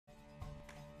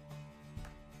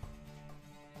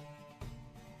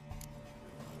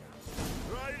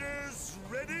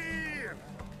ready?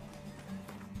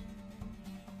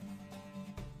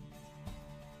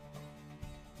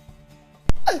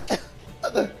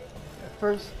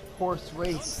 First horse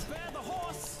race.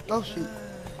 Oh shoot.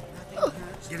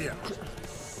 Giddy up.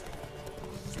 This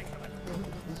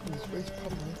one's race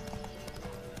public.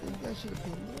 You guys should have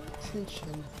paid more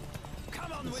attention.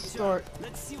 Come on, Witcher. Start.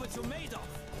 Let's see what you're made of.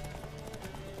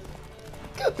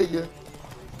 Go figure.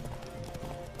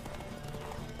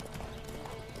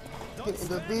 Don't End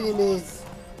spare up the beating me. horse.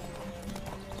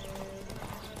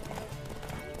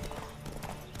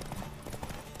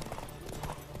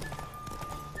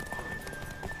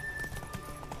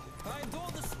 I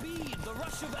adore the speed, the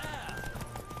rush of air.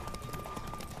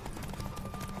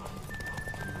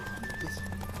 This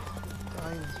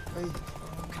guy's race.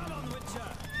 Come on, Witcher.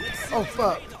 Let's see Oh what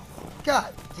fuck. you're made of.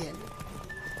 God damn it.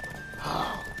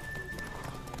 Oh.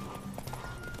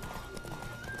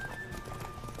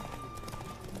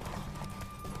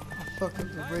 Fuck up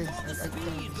the I race. adore the I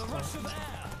speed, the can't rush of air.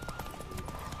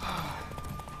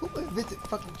 Who invented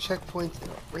fucking checkpoints in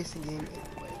a racing game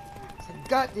anyway? It's a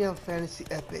goddamn fantasy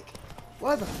epic.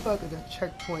 Why the fuck are there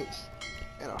checkpoints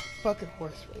in a fucking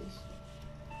horse race?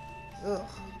 Ugh.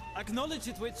 Acknowledge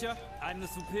it, Witcher. I'm the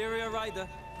superior rider.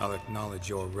 I'll acknowledge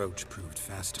your roach proved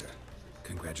faster.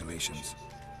 Congratulations.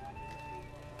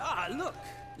 Ah, look.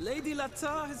 Lady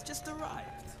Latar has just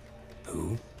arrived.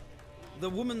 Who? The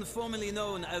woman formerly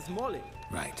known as Molly.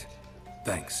 Right.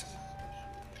 Thanks.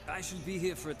 I shall be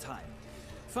here for a time.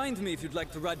 Find me if you'd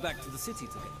like to ride back to the city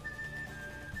together.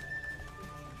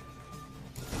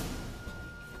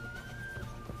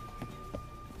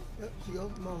 Yep, she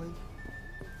goes Molly.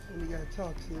 And we gotta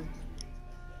talk here.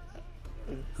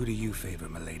 Who do you favor,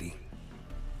 milady?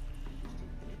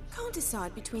 Can't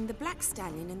decide between the black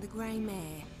stallion and the grey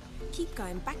mare. Keep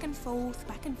going back and forth,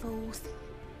 back and forth.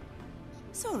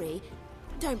 Sorry,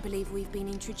 don't believe we've been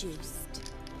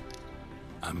introduced.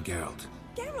 I'm Geralt.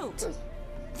 Geralt!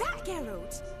 That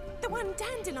Geralt! The one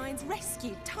Dandelion's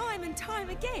rescued time and time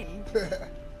again. She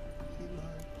lied.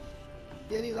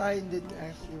 Danny Lion didn't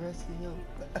actually rescue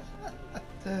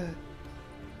him.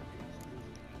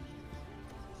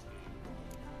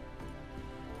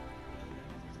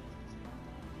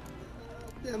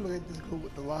 Yeah, I'm gonna just go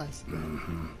with the lies.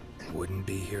 Wouldn't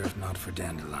be here if not for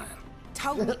Dandelion.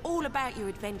 Told me all about your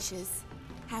adventures.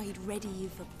 How he'd ready you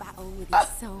for battle with his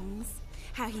songs.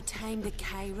 How he tamed a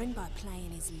Karen by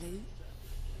playing his lute.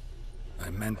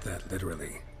 I meant that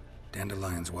literally.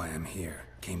 Dandelion's why I'm here.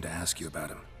 Came to ask you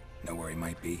about him. Know where he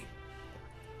might be?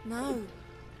 No.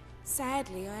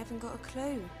 Sadly, I haven't got a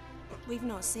clue. We've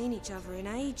not seen each other in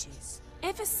ages.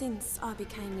 Ever since I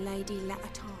became Lady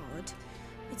Latard,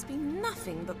 it's been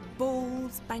nothing but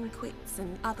balls, banquets,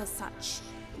 and other such...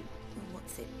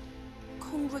 what's it?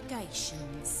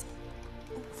 Congregations.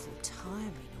 Awful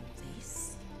tiring, all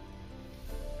this.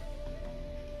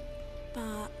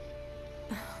 But...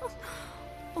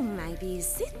 or maybe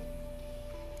is it?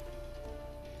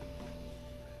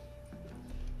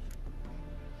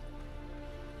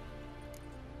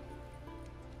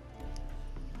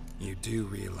 You do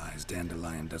realize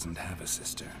Dandelion doesn't have a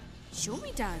sister. Sure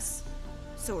he does.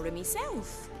 Saw him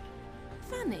myself.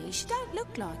 Funny, she don't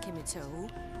look like him at all.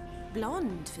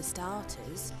 Blonde, for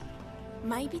starters.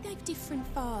 Maybe they've different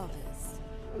fathers.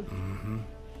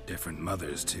 Different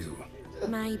mothers, too.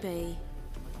 Maybe.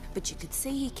 But you could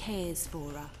see he cares for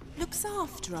her. Looks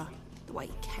after her. The way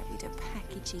he carried her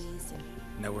packages and...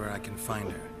 Know where I can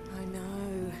find her? I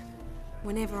know.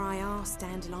 Whenever I ask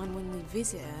Dandelion when we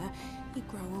visit her, he'd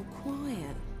grow all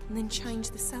quiet and then change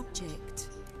the subject.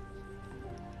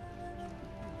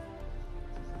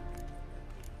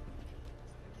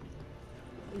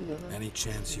 Any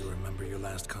chance you remember your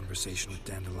last conversation with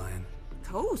Dandelion?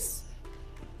 Of course.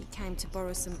 He came to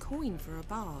borrow some coin for a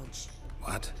barge.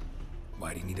 What?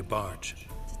 Why do you need a barge?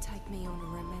 To take me on a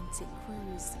romantic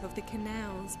cruise of the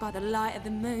canals by the light of the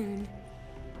moon.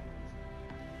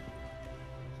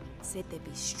 Said there'd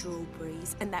be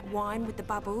strawberries and that wine with the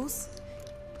bubbles.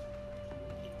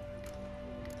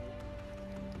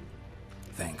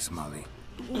 Thanks, Molly.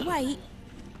 Wait,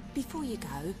 before you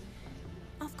go,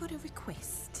 I've got a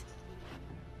request.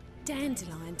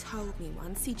 Dandelion told me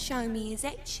once he'd show me his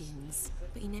etchings,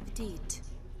 but he never did.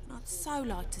 And I'd so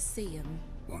like to see them.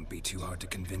 Won't be too hard to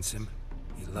convince him.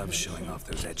 He loves showing off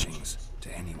those etchings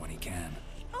to anyone he can.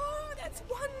 Oh, that's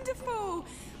wonderful!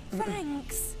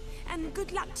 Thanks, and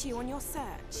good luck to you on your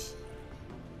search.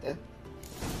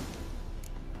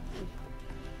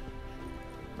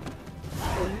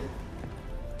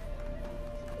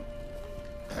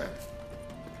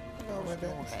 Oh my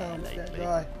god, sounds that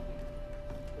guy.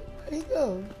 Where'd he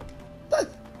go?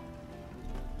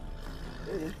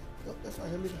 There it is. Nope, that's not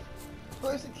him either.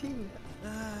 Where's the key?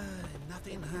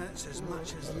 Nothing hurts as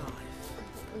much as life.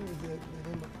 Where is it?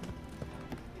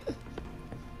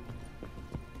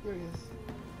 Here he is.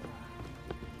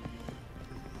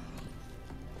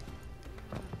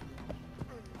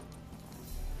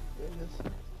 There it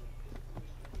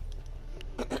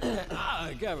is. Ah,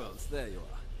 Geralt, there you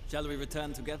are. Shall we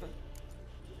return together?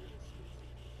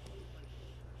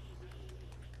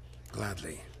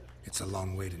 Gladly. It's a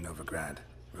long way to Novigrad.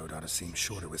 Road ought to seem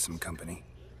shorter with some company.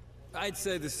 I'd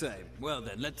say the same. Well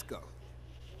then, let's go.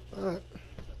 Alright.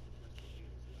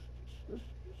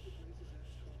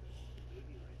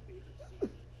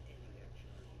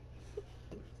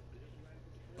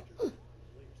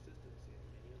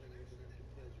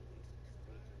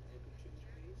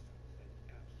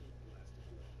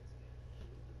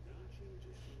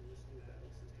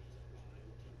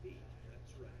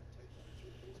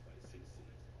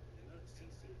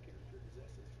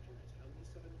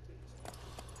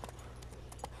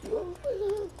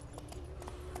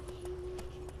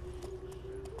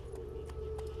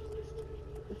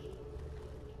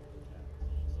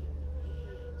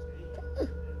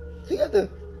 Together.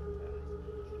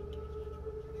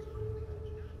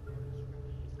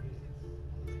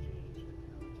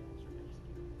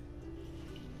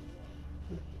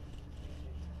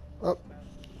 Oh.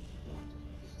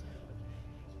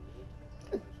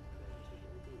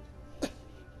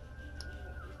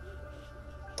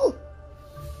 Oh.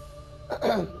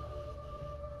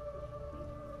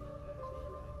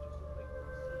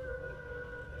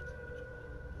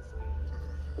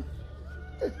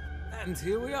 And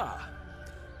here we are.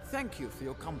 Thank you for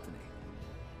your company.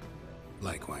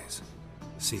 Likewise.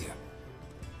 See ya.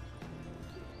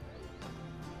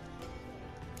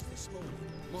 This morning,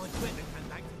 my brother came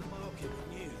back from the market with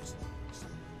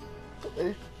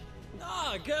news.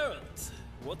 Ah, Geralt.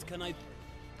 What can I...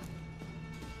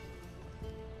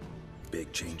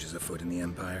 Big changes afoot in the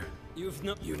Empire. You've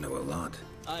not... You know a lot.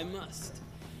 I must.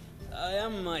 I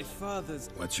am my father's...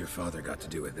 What's your father got to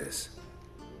do with this?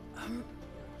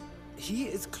 He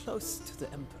is close to the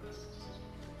Emperor.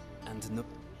 And no...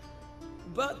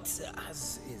 But,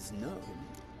 as is known...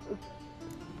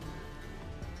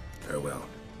 Farewell.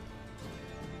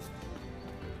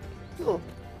 Oh.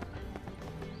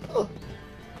 Oh.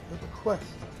 There's a quest.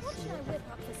 What should I whip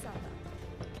up for supper?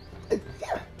 And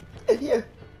here. And here.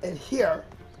 And here.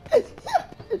 And here.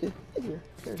 And here. And here.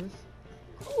 There it is.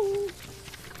 Oh.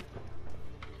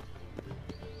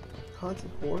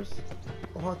 Haunted horse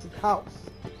or haunted house?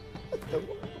 What the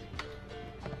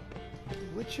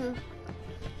Witcher?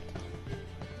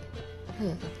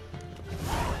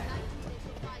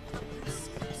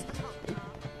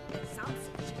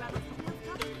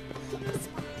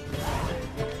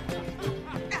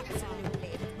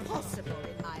 Absolutely impossible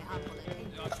in my humble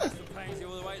opinion. I trust the pains you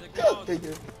all the way to the Go garden.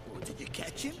 figure. What, did you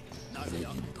catch him? No, we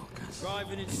don't.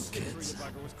 Driving in slippery, the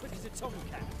bugger was quick as a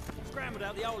tomcat. Scrambled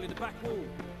out the hole in the back wall.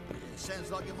 Sounds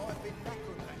like you might have been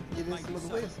knackered, man. Get in some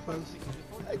other way, I suppose.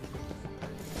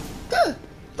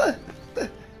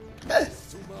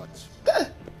 Too much.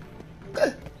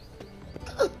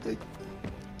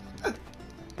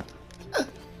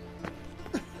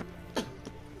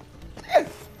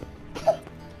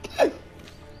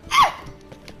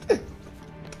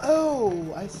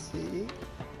 Oh, I see.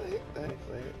 Wait.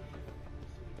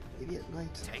 Maybe at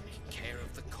night. Take care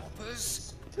of the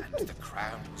coppers, and the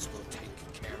crowns will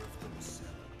take care of themselves.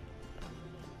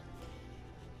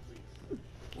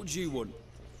 What do you want?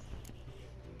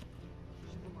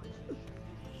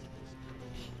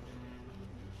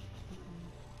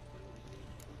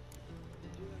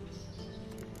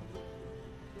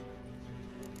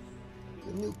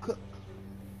 The new cook.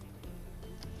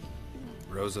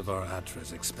 Rosavar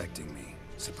Atra's expecting me.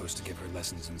 Supposed to give her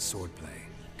lessons in swordplay.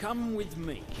 Come with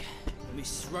me.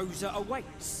 Miss Rosa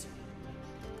awaits.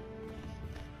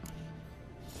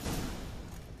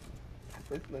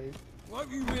 That's nice. Won't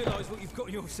you realise what you've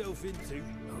got yourself into?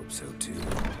 Hope so too.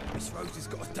 Miss Rosa's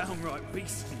got a downright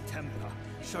beastly temper.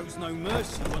 Shows no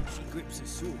mercy once she grips a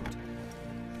sword.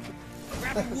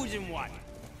 Grab a wooden one.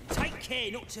 Take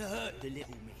care not to hurt the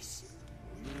little miss.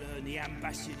 You'll earn the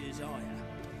ambassador's ire.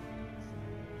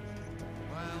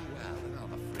 Well,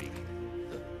 another freak.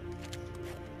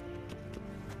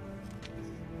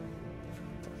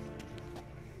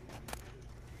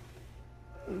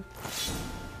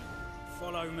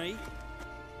 Follow me.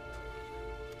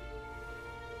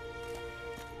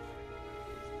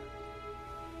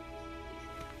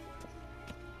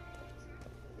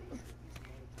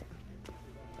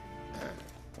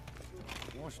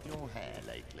 Washed your hair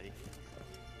lately?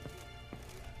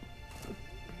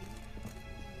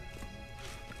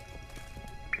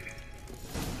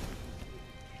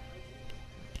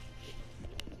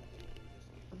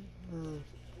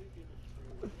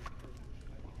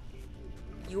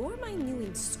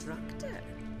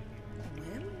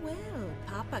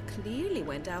 Papa clearly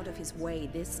went out of his way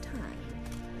this time.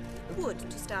 Wood,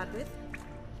 to start with.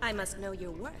 I must know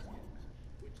your worth.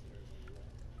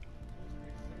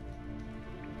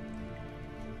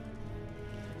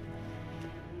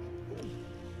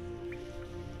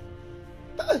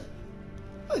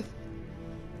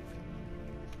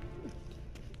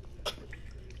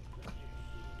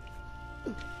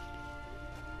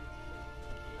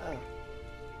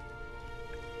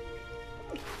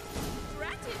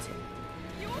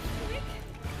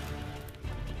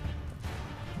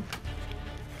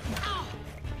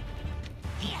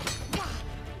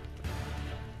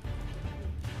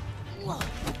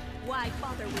 Why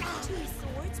bother with 2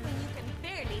 swords when you can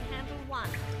barely handle one?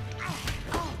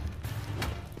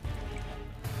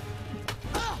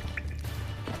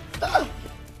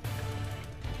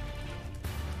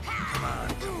 Come on,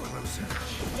 come closer.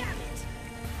 Damn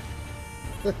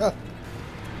it!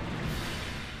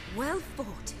 Well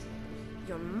fought.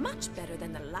 You're much better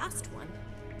than the last one.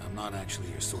 I'm not actually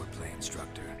your swordplay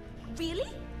instructor.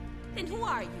 Really? Then who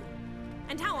are you?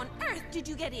 And how on earth did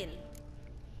you get in?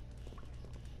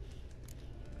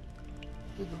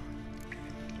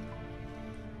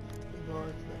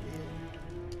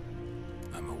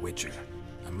 I'm a witcher.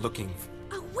 I'm looking for...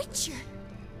 A witcher?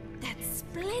 That's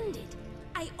splendid.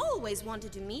 I always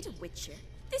wanted to meet a witcher.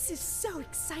 This is so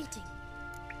exciting.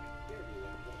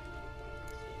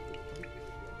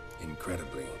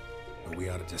 Incredibly. But we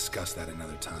ought to discuss that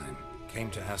another time. Came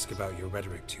to ask about your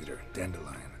rhetoric tutor,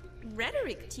 Dandelion.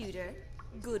 Rhetoric tutor?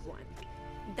 Good one.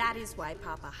 That is why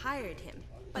Papa hired him,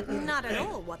 but not at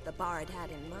all what the bard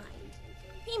had in mind.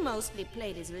 He mostly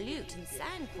played his lute and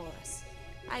sang for us.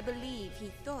 I believe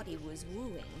he thought he was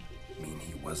wooing. Mean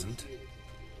he wasn't?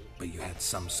 But you had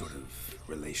some sort of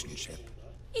relationship?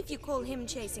 If you call him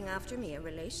chasing after me a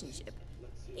relationship.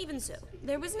 Even so,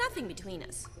 there was nothing between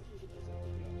us.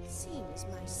 Seems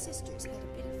my sisters had a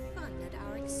bit of fun at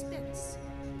our expense.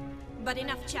 But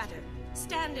enough chatter.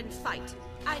 Stand and fight.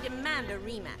 I demand a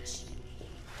rematch.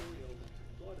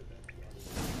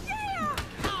 Yeah!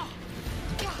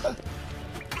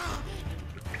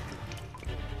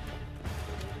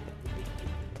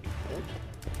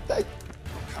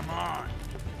 Come on.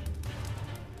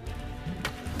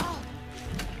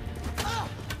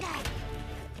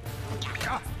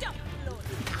 Stop, Lord.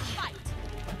 Fight.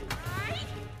 Right?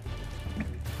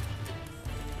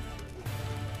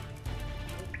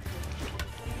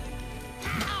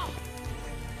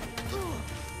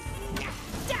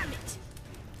 Damn it!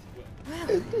 Well,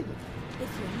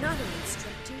 if you're not an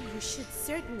instructor, you should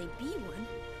certainly be one.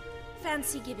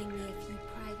 Fancy giving me a few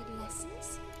private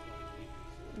lessons?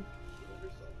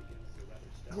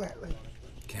 Gladly.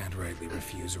 Can't rightly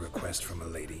refuse a request from a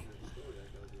lady.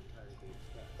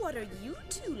 What are you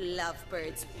two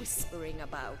lovebirds whispering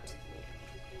about?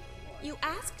 You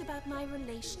asked about my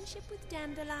relationship with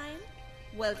Dandelion?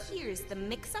 Well, here's the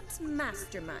mix-up's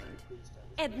mastermind.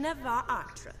 Edna Va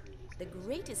Atra, the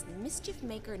greatest mischief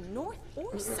maker north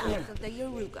or south of the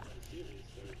Yaruga.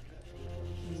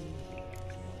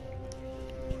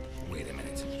 Wait a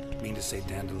minute. Mean to say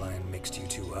Dandelion mixed you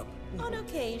two up? On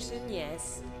occasion,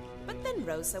 yes. But then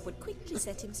Rosa would quickly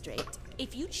set him straight.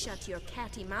 If you'd shut your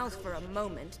catty mouth for a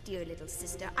moment, dear little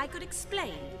sister, I could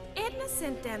explain. Edna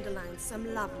sent Dandelion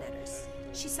some love letters.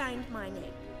 She signed my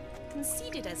name.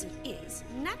 Conceited as he is,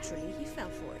 naturally he fell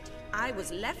for it. I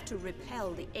was left to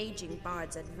repel the aging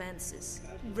bard's advances.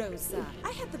 Rosa,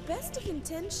 I had the best of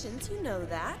intentions, you know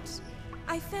that.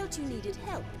 I felt you needed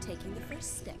help taking the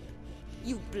first step.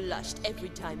 You blushed every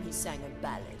time he sang a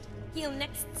ballad. He'll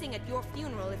next sing at your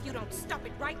funeral if you don't stop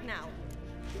it right now.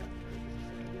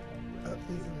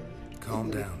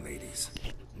 Calm down, ladies.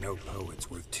 No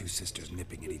poet's worth 2 sisters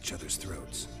nipping at each other's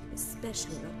throats.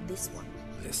 Especially not this one.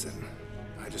 Listen,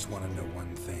 I just want to know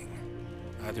one thing.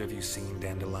 Either of you seen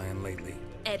Dandelion lately?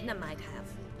 Edna might have.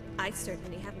 I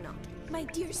certainly have not. My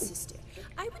dear sister,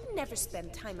 I would never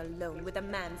spend time alone with a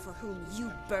man for whom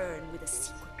you burn with a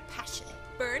secret passion.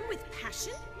 Burn with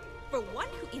passion? For one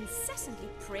who incessantly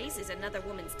praises another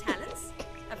woman's talents?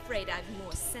 Afraid I've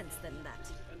more sense than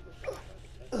that.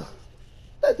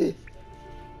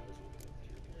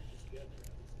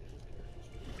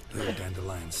 Who did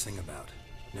Dandelion sing about?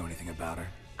 Know anything about her?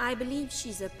 I believe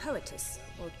she's a poetess,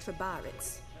 or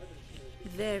trebarix.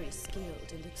 Very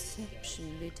skilled and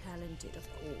exceptionally talented, of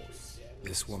course.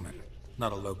 This woman.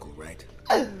 Not a local, right?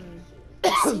 I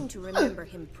seem to remember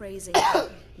him praising her.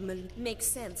 Makes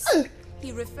sense.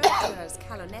 He referred to her as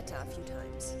Calonetta a few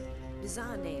times.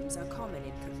 Bizarre names are common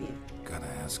in Kavir. Gotta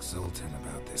ask Zoltan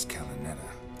about this Calonetta.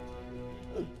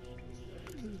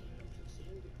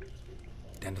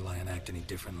 Dandelion act any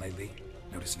different lately?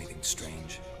 Notice anything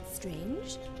strange?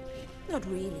 Strange? Not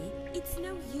really. It's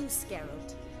no use,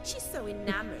 Geralt. She's so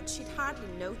enamored she'd hardly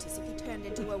notice if he turned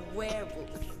into a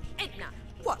werewolf. Edna,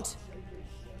 what?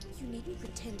 You needn't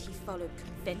pretend he followed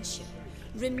convention.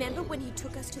 Remember when he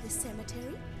took us to the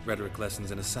cemetery? Rhetoric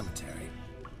lessons in a cemetery.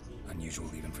 Unusual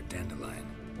even for Dandelion.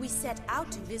 We set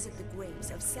out to visit the graves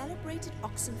of celebrated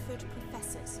Oxenford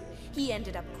professors. He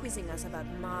ended up quizzing us about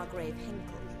Margrave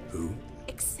Henkel. Who?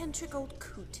 Eccentric old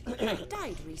coot.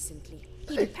 Died recently.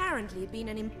 He'd apparently been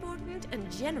an important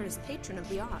and generous patron of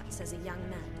the arts as a young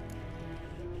man.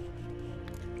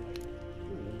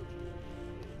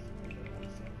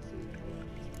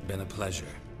 Been a pleasure,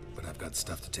 but I've got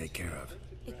stuff to take care of.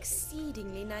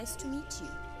 Exceedingly nice to meet you.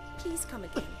 Please come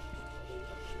again.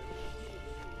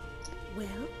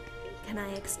 Well, can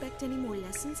I expect any more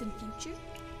lessons in future?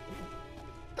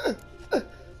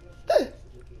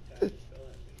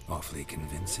 Awfully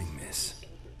convincing, miss.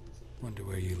 Wonder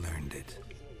where you learned it.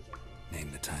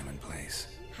 Name the time and place.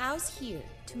 How's here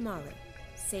tomorrow?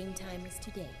 Same time as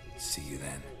today. See you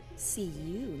then. See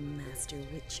you, Master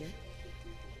Witcher.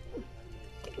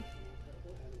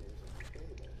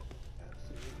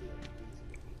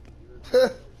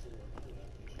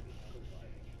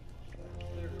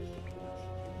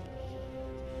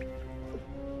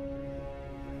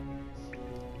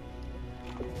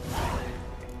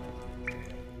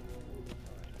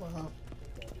 Wow.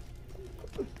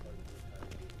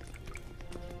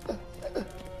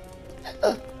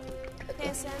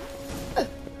 Hey, Sam.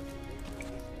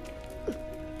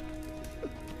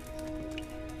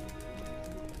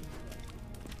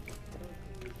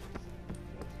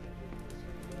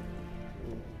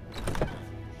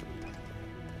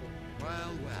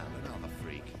 Well, another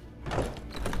freak.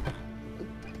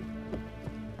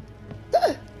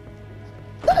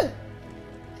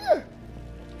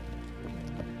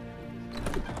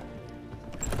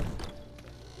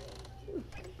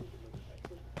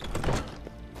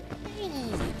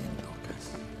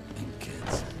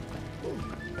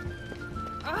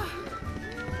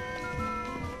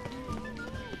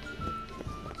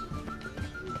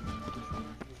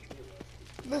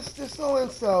 Mr.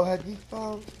 So-and-so, have you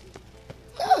found...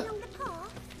 On the car?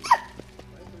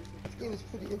 This game is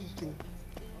pretty interesting.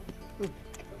 With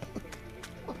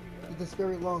this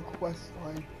very long quest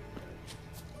line.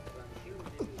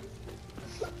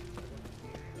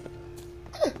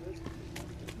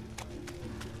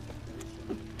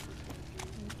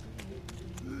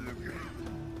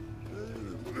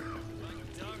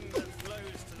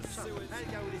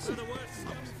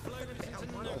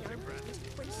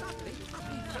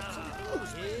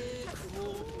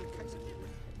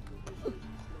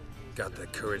 Got the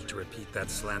courage to repeat that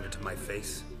slander to my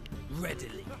face?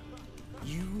 Readily.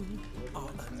 You are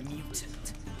a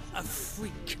mutant, a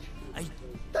freak, a...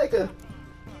 Take a...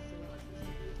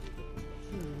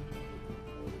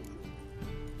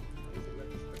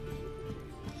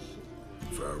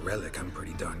 For a relic, I'm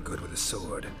pretty darn good with a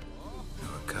sword.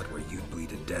 A cut where you'd bleed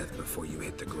to death before you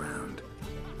hit the ground.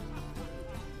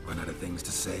 Run out of things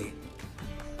to say?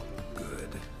 Good.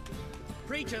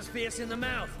 Preacher's fierce in the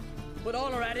mouth. Put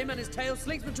all her at him and his tail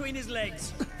slinks between his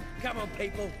legs. Come on,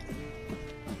 people.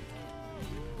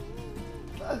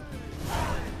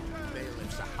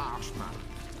 Bailiff's a harsh man.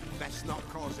 Best not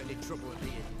cause any trouble at the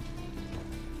inn.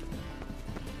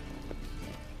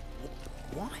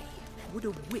 Why would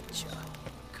a witcher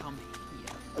come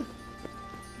here?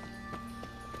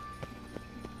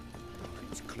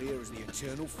 It's clear as the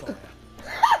eternal fire.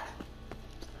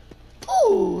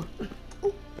 Oh!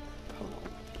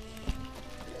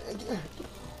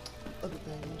 Other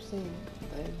thing I'm seeing,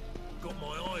 man. Got my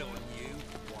eye on you,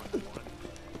 one.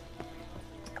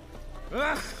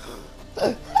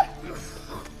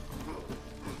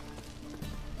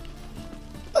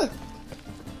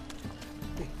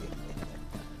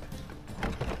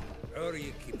 How are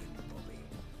you keeping, Bobby?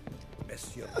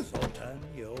 Miss your Zoltan,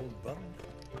 you old bun?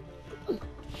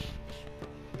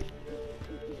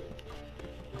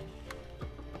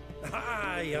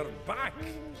 Ah, you're back!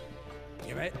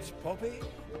 You met Poppy?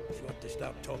 She ought to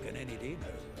start talking any day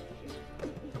now.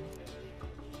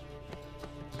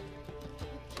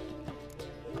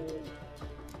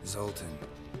 Zoltan,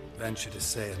 venture to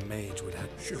say a mage would have...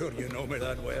 Sure you know me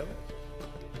that well.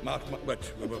 But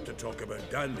we're about to talk about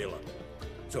Dandelion.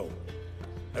 So,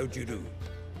 how'd you do?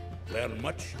 Learn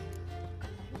much?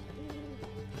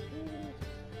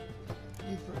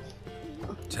 You first.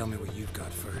 Tell me what you've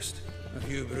got first. A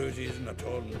few bruises and a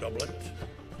torn doublet.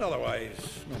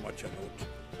 Otherwise, not much of note.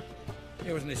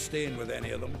 He wasn't staying with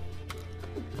any of them.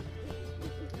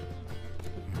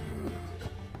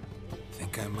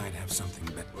 Think I might have something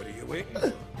better. What are you waiting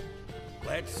for?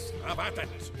 Let's have at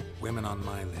it. Women on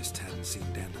my list hadn't seen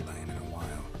Dandelion in a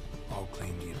while. All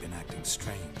claimed he had been acting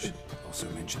strange. Also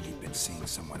mentioned he'd been seeing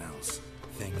someone else.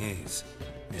 Thing is,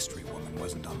 Mystery Woman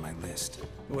wasn't on my list.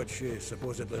 What's she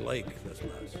supposedly like, this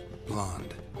lass?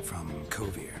 Blonde, from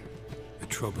Kovir. A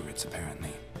Troberitz,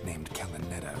 apparently. Named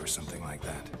Kalinetta or something like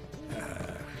that.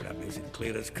 That makes it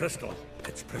clear as crystal.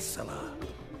 It's Priscilla.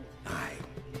 Aye.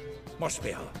 Must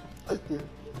be her.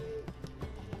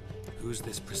 Who's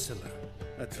this Priscilla?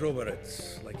 A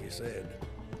Troberitz, like you said.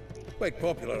 Quite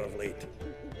popular of late.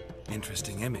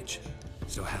 Interesting image.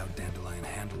 So how'd Dandelion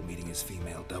handle meeting his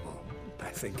female double? I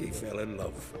think he fell in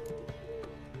love.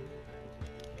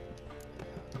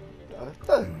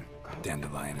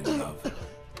 Dandelion in love.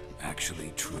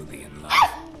 Actually, truly in love.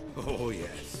 Oh,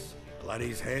 yes.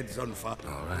 Laddie's head's on fire.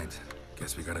 All right.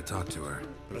 Guess we gotta talk to her.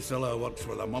 Priscilla works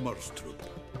for the Mummers troupe.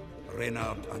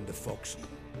 Reynard and the Foxen.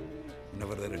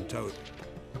 Whenever they're in town.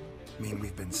 Mean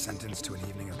we've been sentenced to an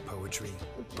evening of poetry?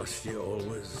 Must you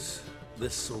always?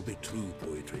 This'll be true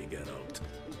poetry, Geralt.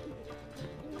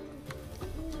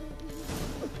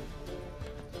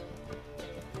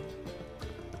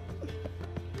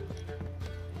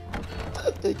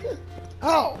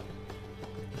 Oh!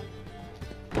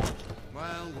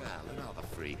 Well, another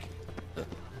freak. Can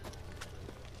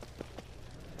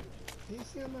you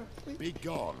see him there? Be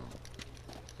gone.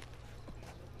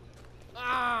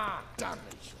 Ah!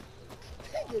 Damnation.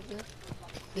 Take it, man.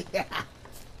 Yeah.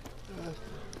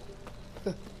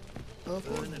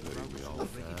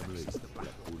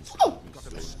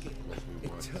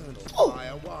 Eternal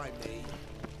fire, why me?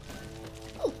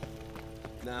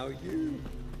 Now you.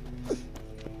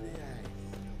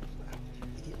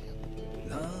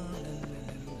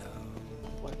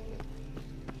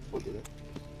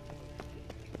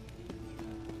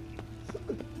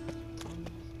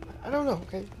 I don't know,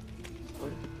 okay?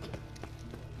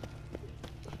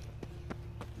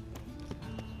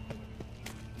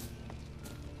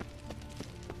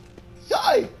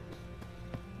 Yay!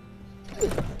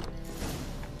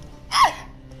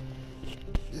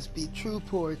 This be true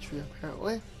poetry,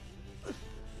 apparently.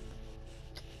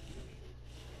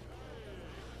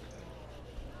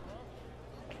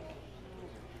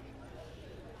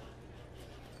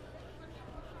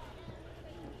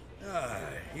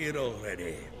 Here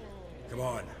already. Come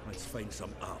on, let's find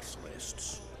some arse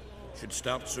rests. Should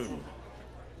start soon.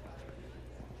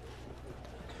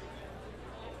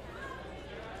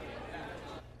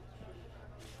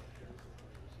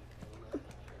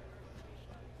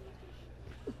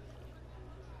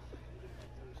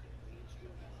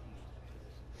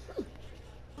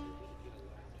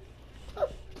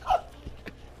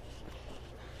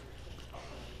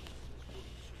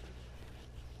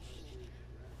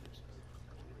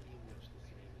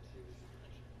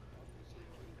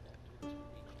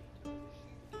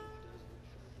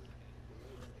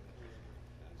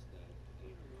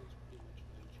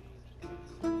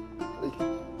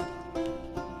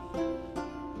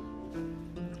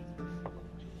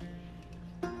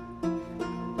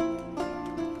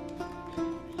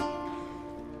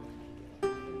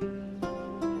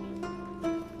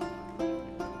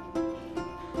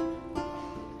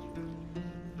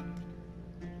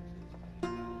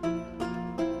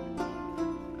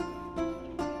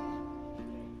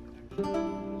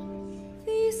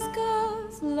 These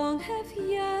scars long have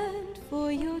yearned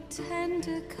for your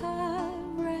tender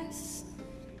caress,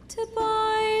 to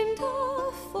bind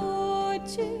our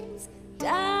fortunes.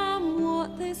 Damn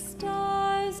what the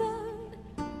stars own,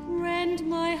 rend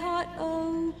my heart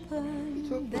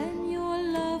open, then your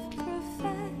love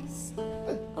profess,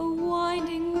 a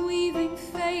winding, weaving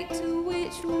fate to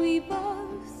which we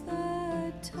both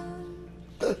atone.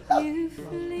 You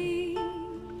flee,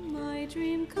 my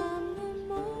dream come the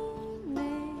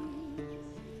morning.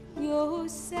 Your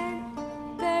scent,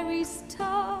 berries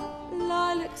tart,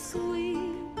 lilac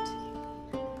sweet.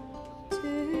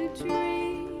 To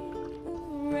dream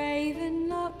of raven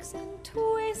locks and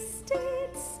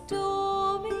twisted,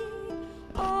 stormy,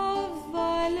 of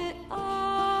violet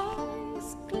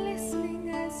eyes glistening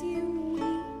as you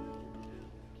weep.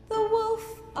 The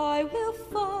wolf I will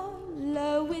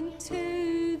follow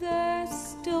into the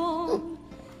storm,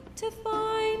 to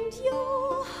find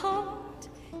your heart,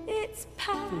 its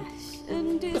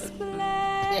passion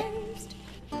displaced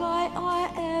by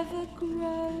our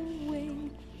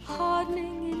ever-growing,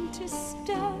 hardening into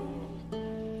stone.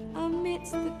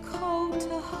 Amidst the cold,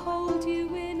 to hold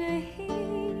you in a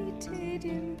heated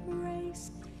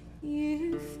embrace.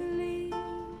 You flee,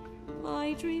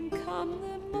 my dream come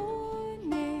the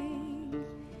morning.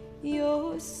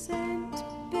 Your scent,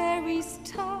 berries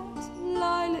tart,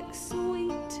 lilac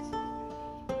sweet.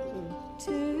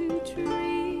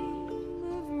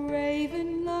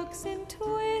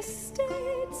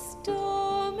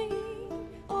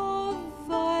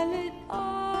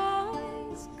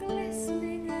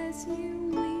 as you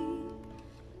weep.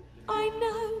 I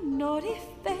know not if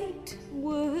fate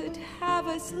would have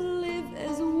us live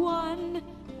as one,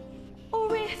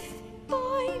 or if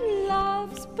by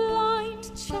love's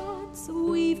blind chance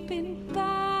we've been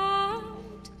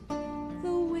bound.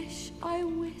 The wish I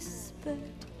whispered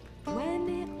when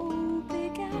it all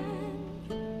began,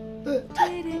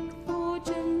 did it forge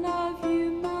a love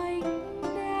you might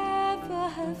never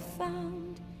have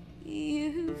found?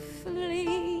 You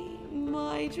flee,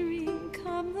 my dream,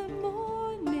 come the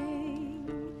morning.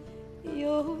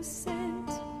 Your scent,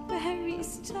 berry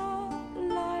star,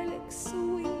 lilac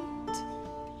sweet.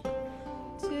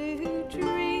 To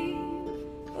dream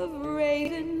of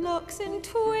raven locks and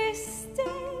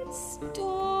twisted,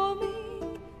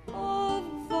 stormy, of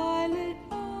violet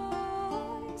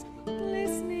eyes,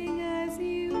 glistening as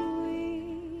you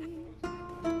weep.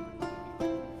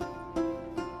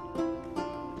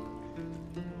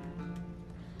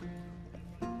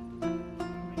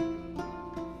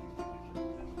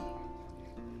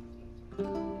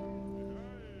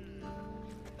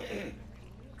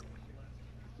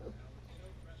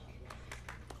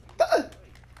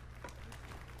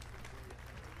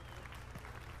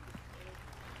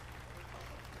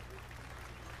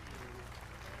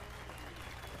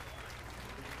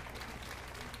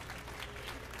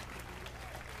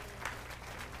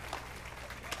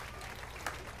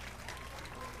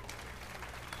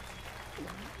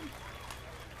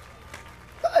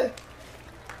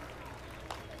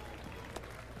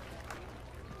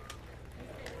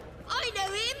 I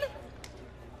know him!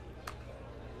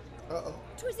 Uh-oh.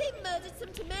 'Twas him murdered some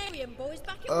Temerian boys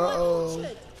back in White Uh-oh.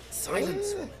 Orchard.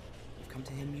 Silence! We've come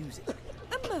to hear music.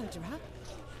 A murderer?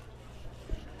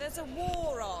 There's a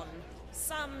war on.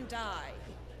 Some die.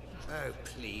 Oh,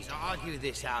 please, argue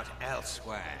this out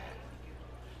elsewhere.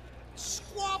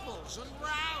 Squabbles and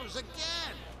rows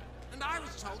again. And I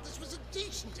was told this was a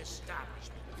decent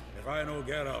establishment. If I know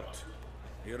Geralt,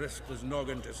 he risked his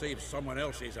noggin to save someone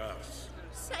else's arse.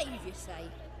 Save, you say?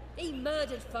 He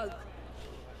murdered folk.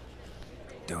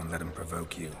 Don't let him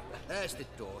provoke you. There's the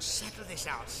door. Settle this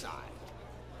outside.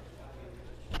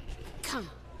 Come.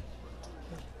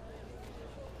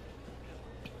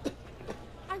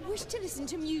 I wish to listen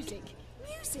to music.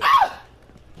 Music!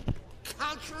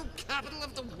 Cultural capital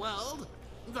of the world?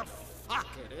 The fuck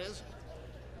it is.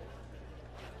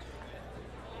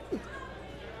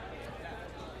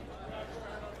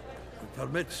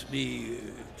 Permit me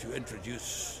to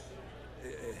introduce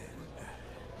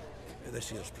this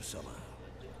here's Priscilla,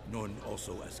 known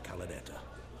also as Calinetta.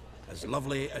 As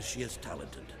lovely as she is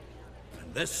talented.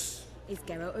 And this is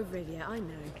Geralt of Rivia, I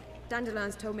know.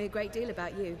 Dandelion's told me a great deal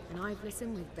about you, and I've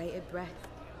listened with bated breath.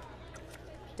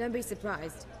 Don't be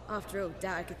surprised. After all,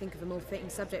 doubt I could think of a more fitting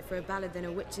subject for a ballad than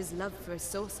a witch's love for a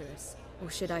sorceress. Or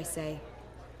should I say,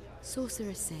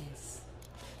 sorceresses.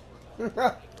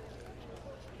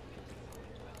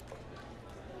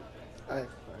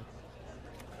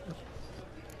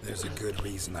 There's a good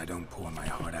reason I don't pour my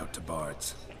heart out to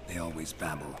bards. They always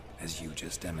babble, as you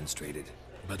just demonstrated.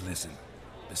 But listen,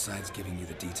 besides giving you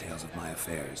the details of my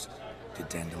affairs, did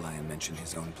Dandelion mention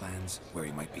his own plans, where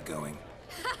he might be going?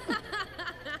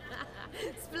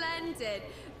 Splendid.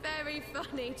 Very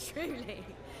funny, truly.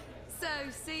 So,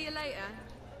 see you later.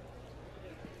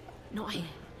 Not here.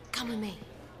 Come with me.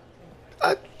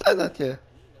 I'm not here.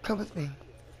 Come with me.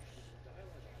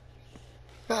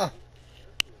 Ah.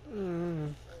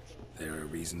 There a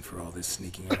reason for all this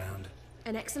sneaking around?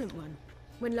 An excellent one.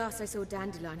 When last I saw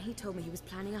Dandelion, he told me he was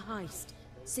planning a heist.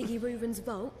 Siggy Reuven's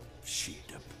vault.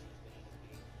 sheet up.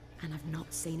 And I've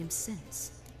not seen him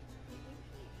since.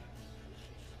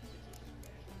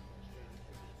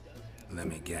 Let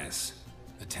me guess.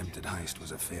 Attempted heist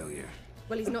was a failure.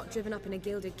 Well, he's not driven up in a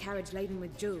gilded carriage laden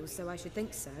with jewels, so I should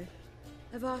think so.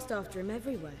 I've asked after him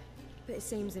everywhere, but it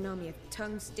seems an army of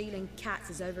tongue-stealing cats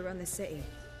has overrun the city.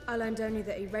 I learned only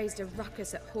that he raised a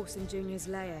ruckus at Whoreson Jr.'s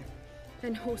lair.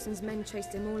 Then Whoreson's men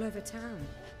chased him all over town.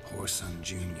 Whoreson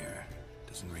Jr.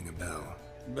 Doesn't ring a bell.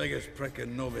 Biggest prick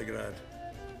in Novigrad.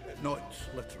 Not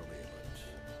literally,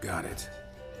 but... Got it.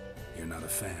 You're not a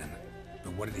fan.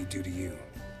 But what did he do to you?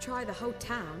 Try the whole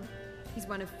town. He's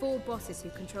one of 4 bosses who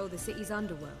control the city's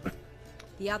underworld.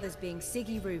 The others being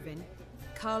Siggy Reuven,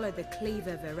 Carlo the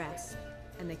Cleaver Varese,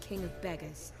 and the King of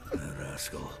Beggars. A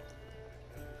rascal.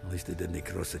 At least he didn't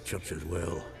cross the church as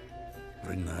well.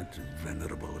 Bring that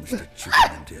venerable institution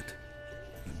into it.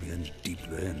 You'd be in deep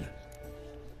then.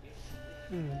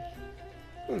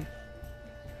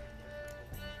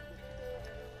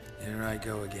 Here I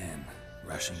go again,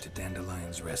 rushing to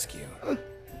Dandelion's rescue.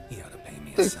 He ought to pay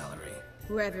me a salary.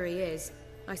 Whoever he is,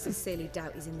 I sincerely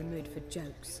doubt he's in the mood for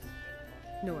jokes.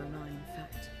 Nor am I, in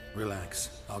fact.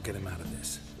 Relax. I'll get him out of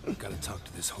this. Gotta talk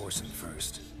to this Whoreson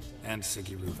first. And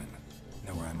Siggy Reuven.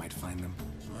 Know where I might find them?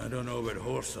 I don't know about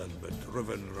Whoreson, but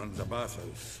Reuven runs a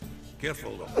bathhouse.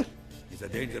 Careful, though. He's a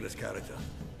dangerous character.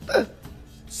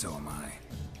 So am I.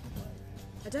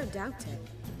 I don't doubt it.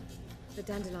 But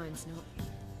Dandelion's not.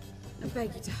 I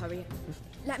beg you to hurry.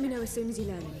 Let me know as soon as you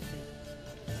learn anything.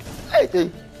 Hey,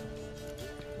 dude.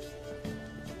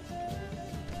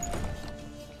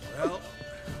 Well,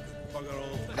 bugger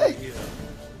all thing here.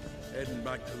 Heading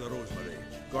back to the Rosemary.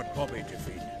 Got Poppy to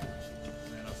feed.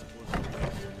 Then I suppose I'll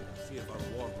wait. See if our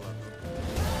war plan.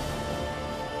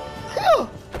 Here!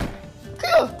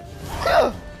 Here!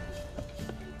 Here!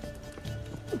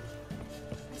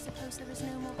 I suppose there is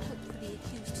no more hope for the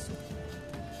accused soul.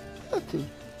 Nothing.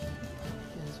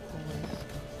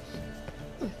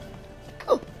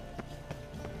 Go.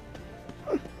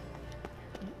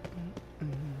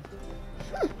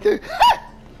 Dude.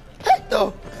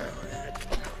 No.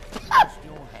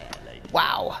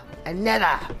 Wow.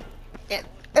 Another.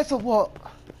 It's a what?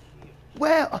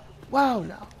 Well, wow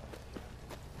now.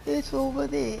 It's over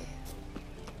there.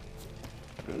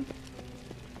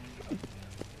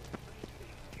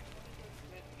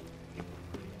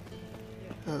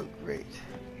 Oh, great.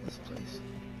 This place.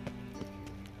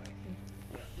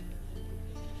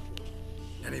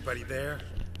 Anybody there?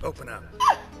 Open up.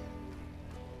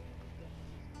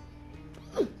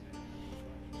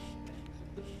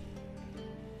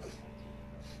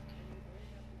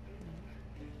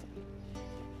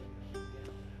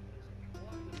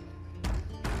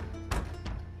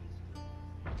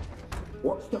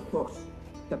 What's the fuss?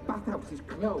 The bathhouse is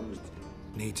closed.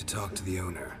 Need to talk to the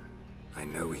owner. I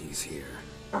know he's here.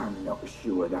 I'm not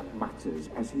sure that matters,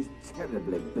 as he's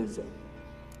terribly busy.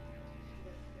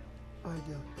 I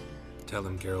do. Tell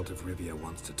him Geralt of Rivia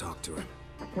wants to talk to him.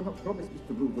 I cannot promise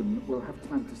Mr. Reuven will have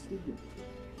time to see you.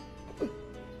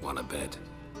 Want a bed?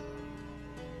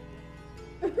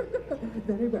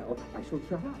 Very well, I shall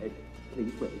try.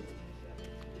 Please wait.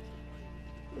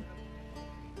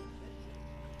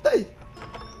 Hey!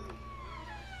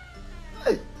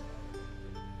 Hey!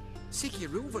 Siggy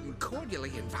Reuven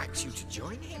cordially invites you to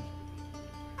join him.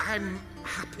 I'm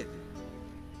happy.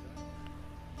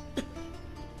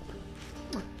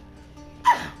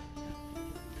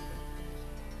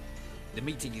 The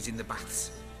meeting is in the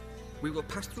baths. We will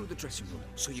pass through the dressing room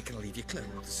so you can leave your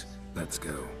clothes. Let's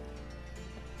go.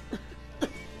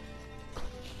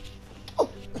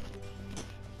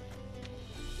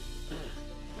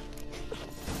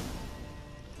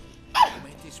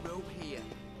 Make this rope here.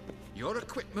 Your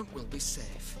equipment will be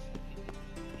safe.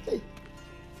 Hey!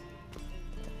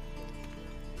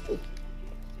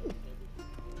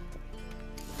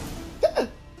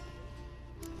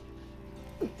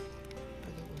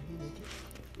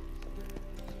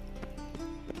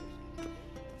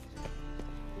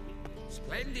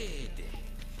 Splendid.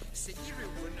 Siggy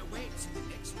Reuven awaits in the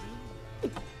next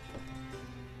room.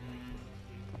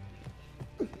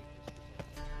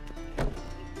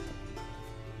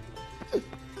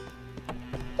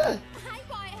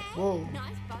 Whoa.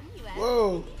 Nice bum you had.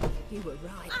 Whoa! You were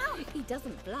right. Oh, he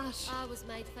doesn't blush. I was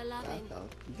made for loving.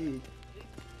 Indeed.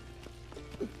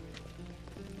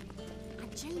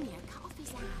 And Junior cut off his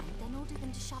hand, then ordered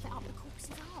them to shove it up the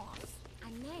corpse's arse.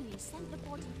 And then he sent the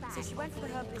body back. So she went for the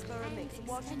herbalist for a mix, and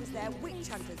while she was there, witch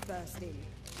hunters burst in.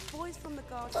 Boys from the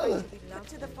guard station be put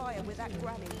to the fire with that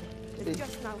granny. There's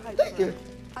just no hope for her.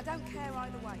 I don't care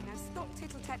either way. Now stop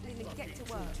tittle-tattling and get to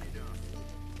work.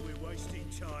 We're wasting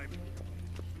time.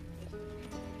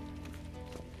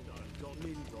 Got an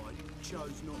invite,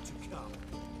 chose not to come.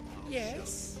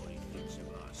 Yes. What he thinks of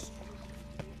us.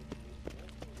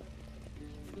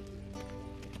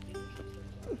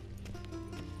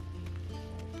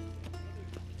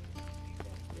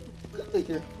 Thank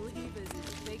you.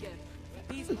 Bigger.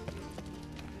 He's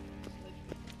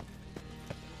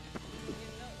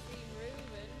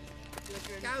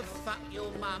Go fuck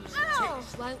your mum's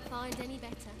Tits won't find any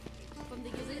better. From the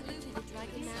Yazoo to the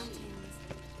Dragon Mountains.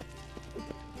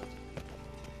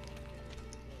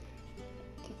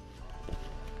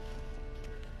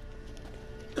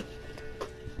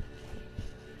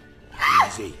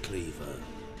 Easy, Cleaver.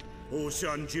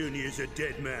 Orson Jr.'s a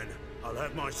dead man. I'll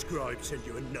have my scribe send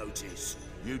you a notice.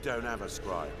 You don't have a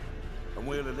scribe. And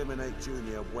we'll eliminate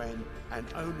Junior when, and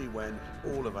only when,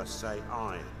 all of us say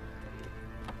aye.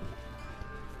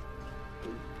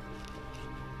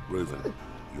 Reuven,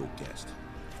 your guest.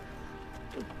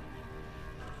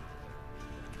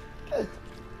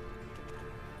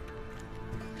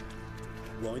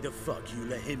 Why the fuck you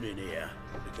let him in here?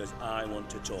 Because I want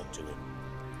to talk to him.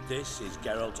 This is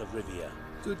Geralt of Rivia.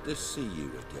 Good to see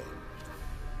you again.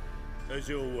 As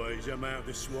always, I'm out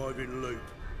the swiving loop.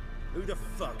 Who the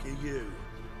fuck are you?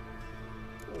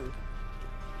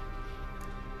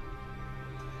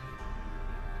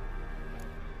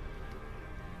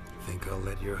 Think I'll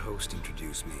let your host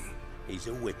introduce me. He's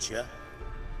a witcher.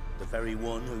 The very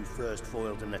one who first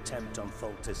foiled an attempt on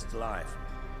Foltest's life,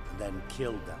 and then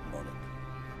killed that monarch.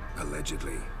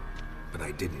 Allegedly. But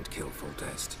I didn't kill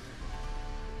Foltest.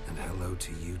 And hello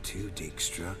to you too,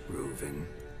 Dijkstra, Reuven,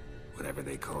 whatever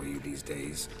they call you these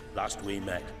days. Last we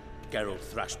met, Geralt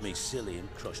thrashed me silly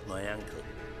and crushed my ankle.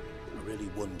 I really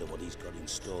wonder what he's got in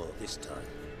store this time.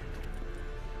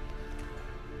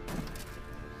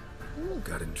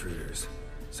 Got intruders.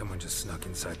 Someone just snuck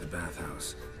inside the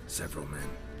bathhouse. Several men.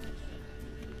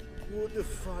 What the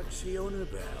fuck's he on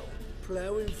about?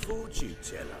 Ploughing fortune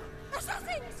teller?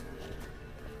 Assassins!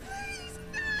 Please,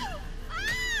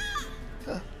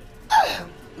 no!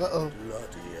 Uh-oh.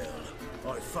 Bloody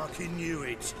hell. I fucking knew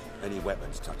it. Any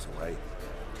weapons tucked away?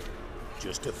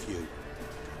 Just a few.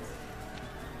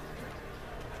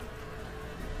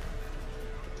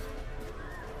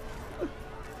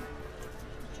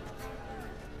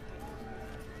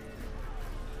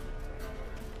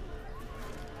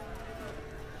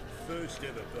 First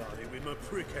ever party with my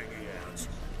prick hanging out.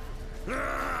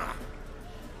 Ah!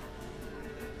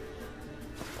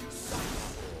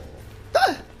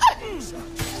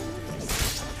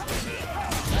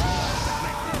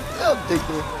 I'll take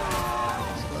it.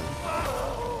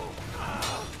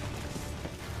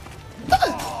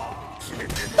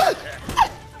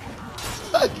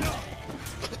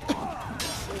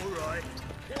 Alright,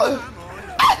 come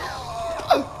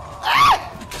on.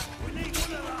 We need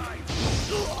one alive.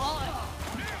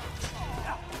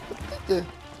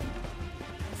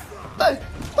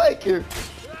 Thank you.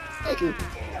 Thank you.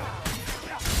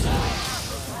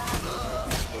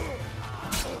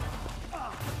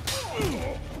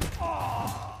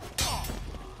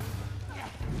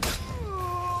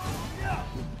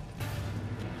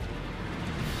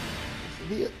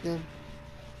 Be it then.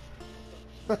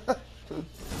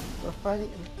 We're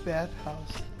fighting in a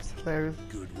bathhouse. It's hilarious.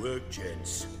 Good work,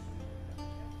 gents.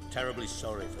 Terribly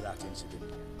sorry for that incident.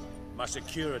 My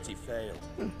security failed.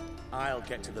 I'll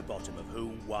get to the bottom of who,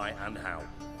 why, and how.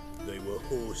 They were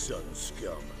whoreson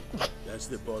scum. That's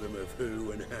the bottom of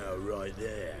who and how right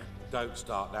there. Don't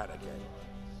start that again.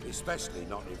 Especially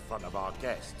not in front of our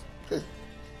guest.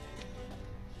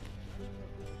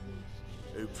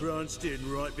 Who pranced in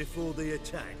right before they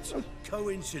attacked.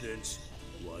 Coincidence?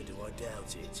 Why do I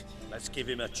doubt it? Let's give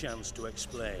him a chance to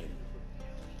explain.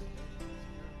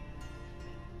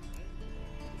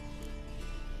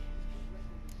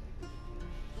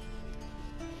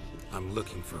 I'm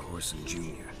looking for Whoreson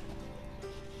Jr.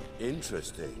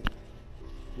 Interesting.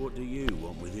 What do you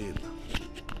want with him?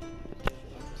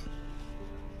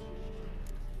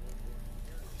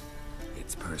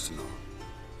 It's personal.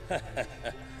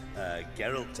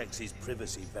 Geralt takes his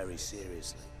privacy very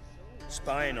seriously.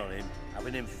 Spying on him,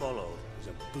 having him followed, is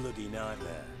a bloody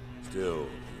nightmare. Still,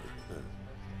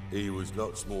 he was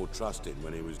lots more trusting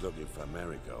when he was looking for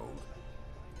Marigold.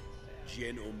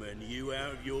 Gentlemen, you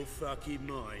out of your fucking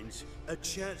minds? A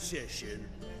chat session?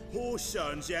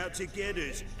 Whoreson's out to get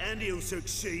us, and he'll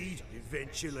succeed,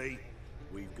 eventually.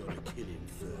 We've got to kill him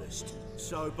first.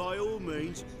 So by all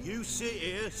means, you sit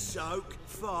here, soak,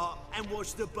 fart, and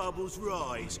watch the bubbles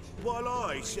rise, while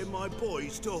I send my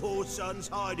boys to Whoreson's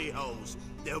hidey holes.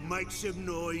 They'll make some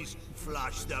noise,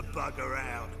 flush the bugger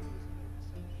out.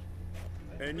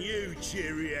 And you,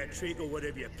 geriatric, or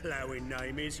whatever your ploughing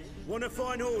name is, want to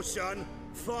find Whoreson?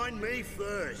 Find me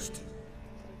first.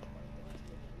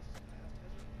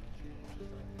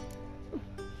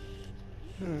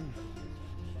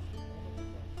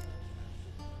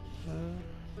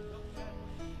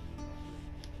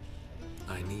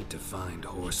 I need to find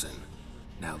Whoreson.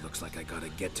 Now it looks like I gotta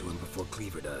get to him before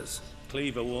Cleaver does.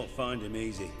 Cleaver won't find him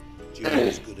easy.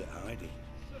 Julian's good at hiding.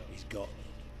 He's got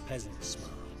peasant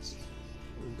smarts.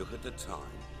 Look at the time.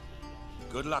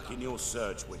 Good luck in your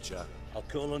search, Witcher. I'll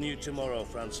call on you tomorrow,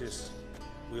 Francis.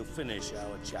 We'll finish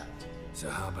our chat. So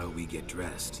how about we get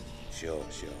dressed? Sure.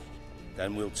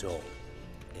 Then we'll talk.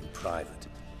 In private.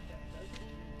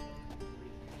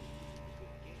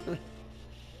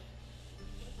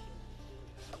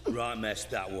 Right mess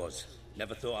that was.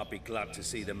 Never thought I'd be glad to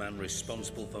see the man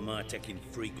responsible for my taking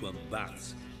frequent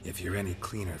baths. If you're any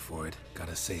cleaner for it,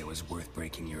 gotta say it was worth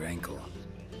breaking your ankle.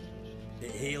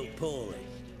 It healed poorly.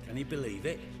 Can you believe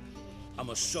it? I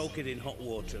must soak it in hot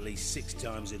water at least 6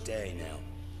 times a day now.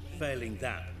 Failing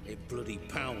that, it bloody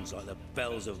pounds like the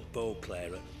bells of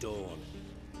Beauclair at dawn.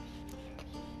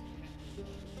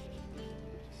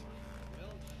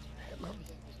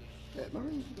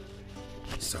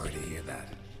 Sorry to hear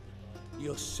that.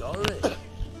 You're sorry?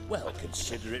 Well,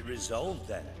 consider it resolved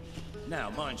then. Now,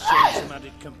 mind showing some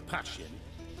added compassion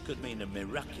could mean a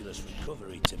miraculous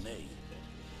recovery to me.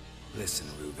 Listen,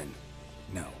 Reuben.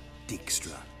 No,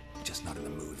 Dijkstra. Just not in the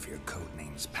mood for your code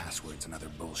names, passwords, and other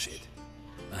bullshit.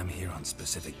 I'm here on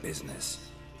specific business.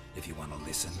 If you want to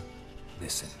listen,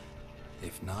 listen.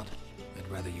 If not, I'd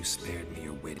rather you spared me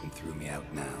your wit and threw me out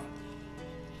now.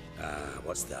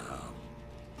 What's the harm?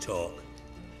 Talk.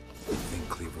 Think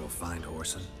Cleaver will find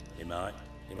Horson? He might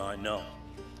not.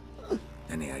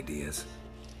 Any ideas?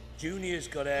 Junior's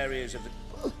got areas of the...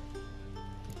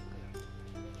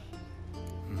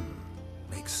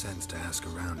 Makes sense to ask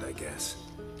around, I guess.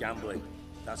 Gambling.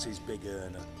 That's his big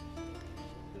earner.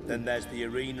 Then there's the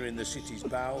arena in the city's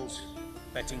bowels.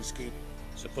 Betting scheme.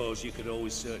 Suppose you could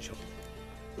always search...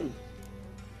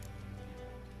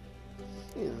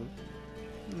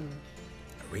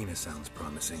 Arena sounds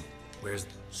promising. Where's...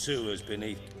 Sewers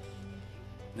beneath.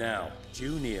 Now,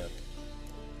 Junior.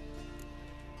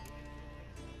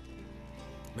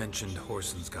 Mentioned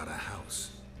Horson's got a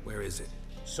house. Where is it?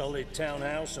 Solid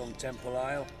townhouse on Temple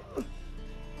Isle.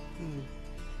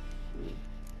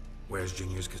 Where's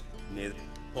Junior's... Near the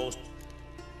post.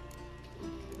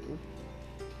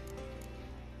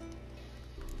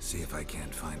 See if I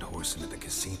can't find Horson at the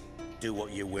casino. Do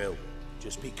what you will.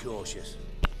 Just be cautious.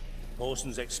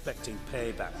 Horson's expecting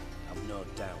payback, I've no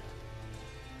doubt.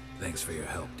 Thanks for your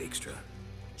help, Dijkstra.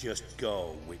 Just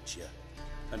go, Witcher.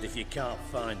 And if you can't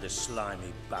find the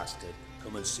slimy bastard,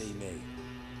 come and see me.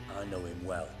 I know him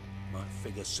well. Might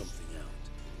figure something out.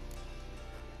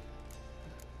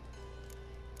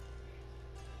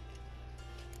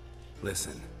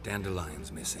 Listen,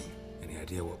 Dandelion's missing. Any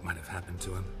idea what might have happened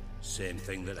to him? Same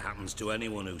thing that happens to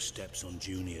anyone who steps on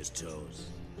Junior's toes.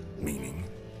 Meaning?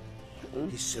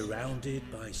 He's surrounded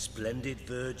by splendid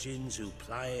virgins who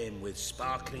ply him with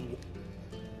sparkling...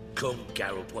 Come,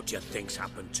 Geralt, what do you think's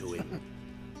happened to him?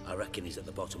 I reckon he's at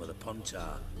the bottom of the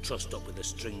Pontar, trussed up with the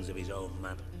strings of his own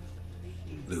man.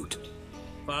 Loot.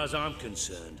 As far as I'm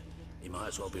concerned, he might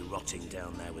as well be rotting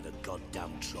down there with a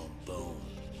goddamn trombone.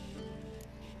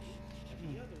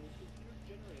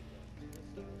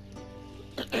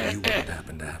 You wouldn't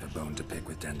happen to have a bone to pick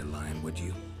with Dandelion, would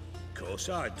you? Of course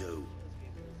I do.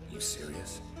 You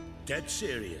serious? Dead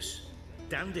serious.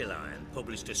 Dandelion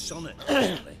published a sonnet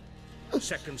recently.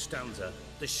 Second stanza,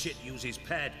 the shit uses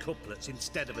paired couplets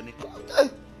instead of an...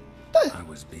 I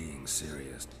was being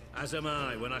serious. As am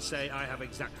I when I say I have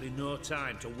exactly no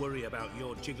time to worry about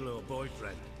your gigolo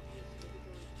boyfriend.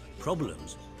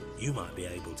 Problems you might be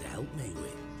able to help me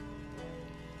with.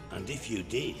 And if you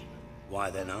did, why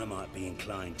then I might be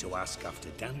inclined to ask after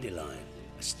Dandelion,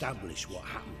 establish what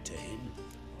happened to him.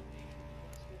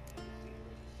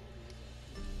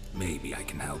 Maybe I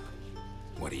can help.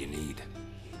 What do you need?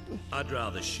 I'd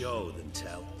rather show than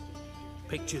tell.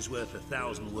 Picture's worth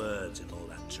 1,000 words and all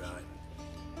that tribe.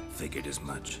 Figured as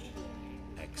much.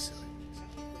 Excellent.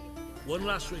 One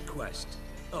last request.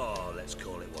 Oh, let's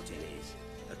call it what it is.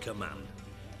 A command.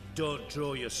 Don't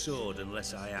draw your sword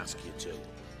unless I ask you to.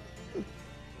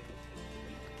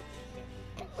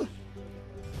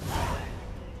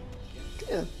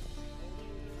 Yeah.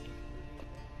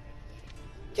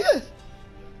 Yes.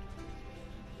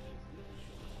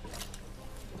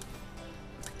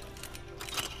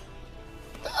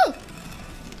 Oh.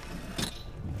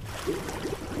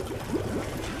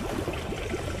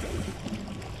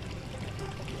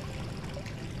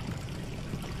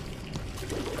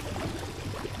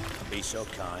 Be so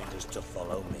kind as to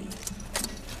follow me.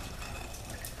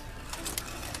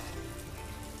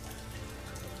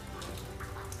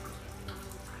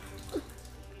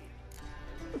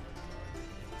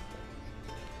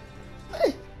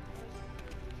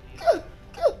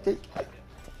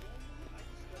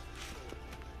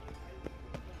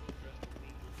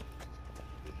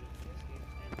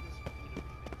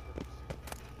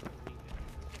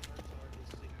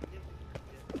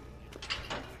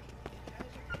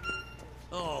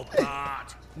 Oh,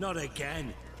 Bart! Not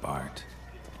again! Bart.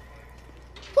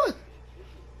 What?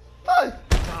 Hey!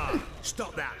 Bart,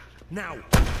 stop that! Now!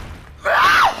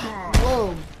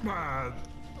 Whoa! Man,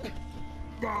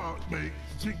 Bart makes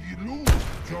Ziggy lose,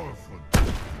 Jonathan.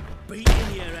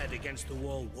 Beating your head against the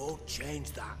wall won't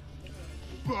change that.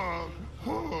 Bart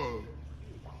hurt.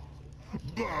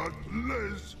 Bart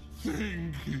less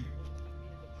thinking.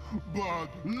 Bart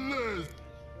less.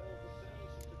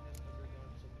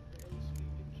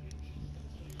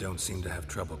 Don't seem to have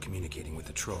trouble communicating with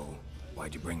the troll.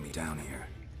 Why'd you bring me down here?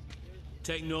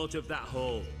 Take note of that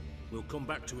hole. We'll come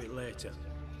back to it later.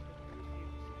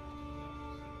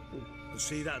 And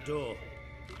see that door?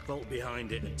 Vault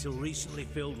behind it, until recently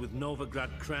filled with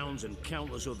Novigrad crowns and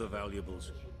countless other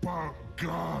valuables. By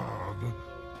God!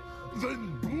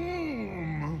 Then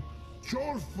boom!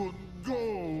 Chorford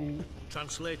go!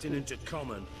 Translating into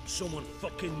common, someone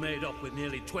fucking made off with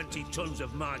nearly 20 tons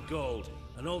of my gold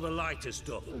and all the lighter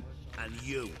stuff. And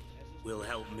you will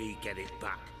help me get it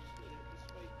back.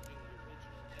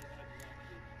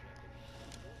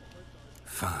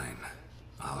 Fine.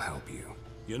 I'll help you.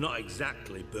 You're not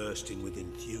exactly bursting with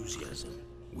enthusiasm.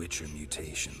 Witcher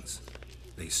mutations.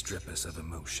 They strip us of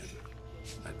emotion.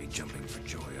 I'd be jumping for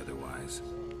joy otherwise.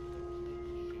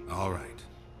 All right.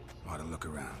 Ought to look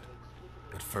around.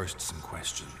 But first, some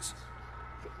questions.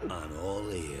 I'm all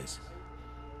ears.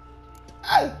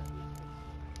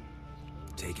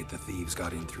 Take it the thieves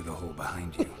got in through the hole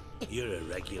behind you. You're a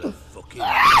regular fucking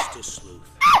Mr. Sleuth.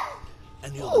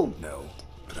 And you'll... No,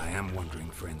 but I am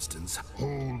wondering, for instance... Oh,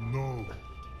 no.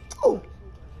 Oh.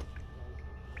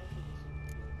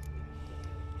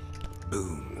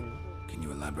 Boom. Can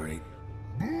you elaborate?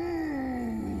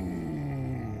 Boom!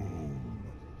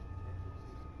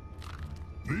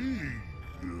 Big.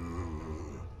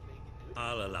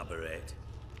 I'll elaborate.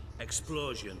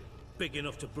 Explosion. Big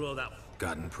enough to blow that...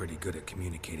 Gotten pretty good at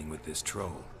communicating with this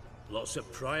troll. Lots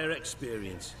of prior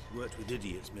experience. Worked with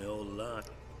idiots my whole life.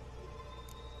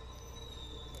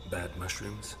 Bad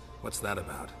mushrooms? What's that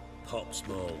about? Pop's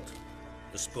mold.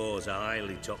 The spores are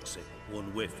highly toxic.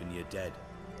 One whiff and you're dead.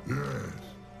 Yes.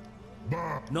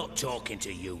 But... Not talking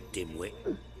to you, dimwit.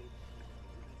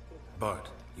 Bart,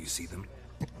 you see them?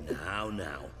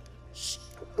 Now. Shh.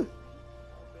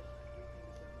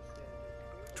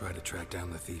 Try to track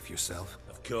down the thief yourself?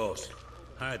 Of course.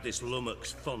 Hired this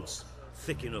lummox Fonce,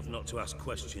 thick enough not to ask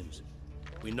questions.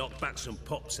 We knocked back some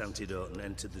Pop's antidote and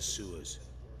entered the sewers.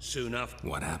 Soon after...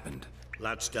 What happened?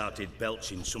 Lad started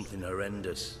belching something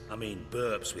horrendous. I mean,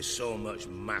 burps with so much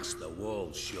mass the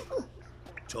walls shook.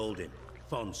 Told him,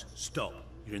 Fonce, stop.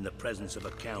 You're in the presence of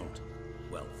a count.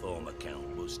 Well, former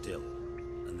count, but still.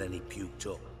 And then he puked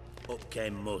up. Up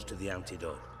came most of the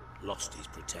antidote. Lost his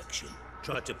protection.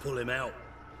 Tried to pull him out.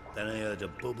 Then I heard a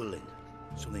bubbling.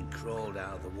 Something crawled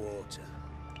out of the water.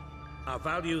 I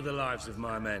value the lives of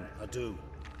my men, I do.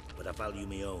 But I value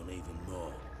my own even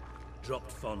more.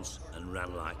 Dropped Fonce and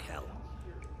ran like hell.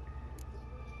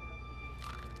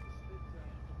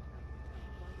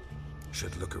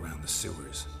 Should look around the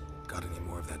sewers. Got any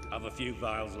more of that? Have a few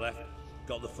vials left.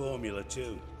 Got the formula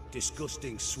too.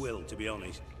 Disgusting swill, to be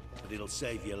honest. But it'll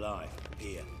save your life.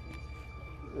 Here.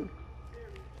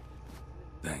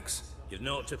 Thanks. You've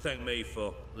naught to thank me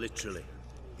for, literally.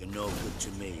 You're no good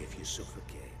to me if you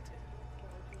suffocate.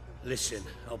 Listen,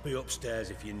 I'll be upstairs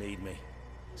if you need me.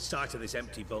 Sight of this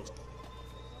empty vault.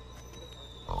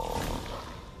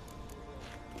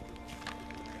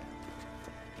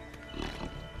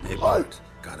 Hey, Bart,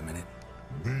 got a minute?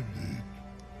 Minute?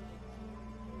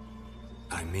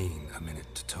 I mean a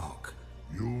minute to talk.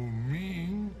 You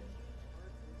mean?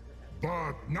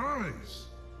 But nice.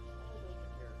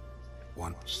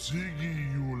 One.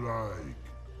 Siggy you like.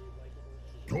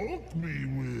 Talk me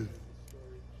with.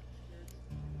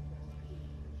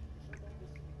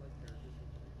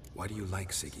 Why do you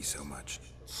like Siggy so much?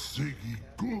 Siggy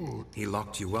good. He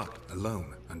locked you up,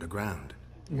 alone, underground.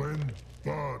 When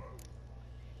but...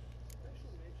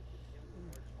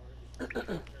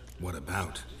 What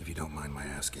about, if you don't mind my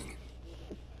asking?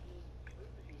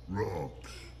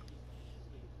 Rocks.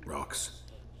 Rocks?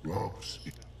 Rocks.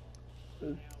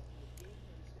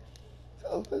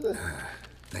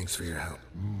 Thanks for your help.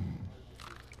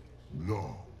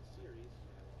 No.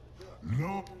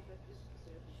 No.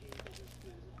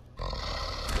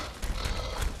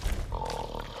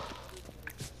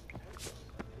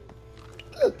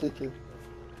 Cadê?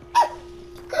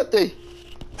 Cadê?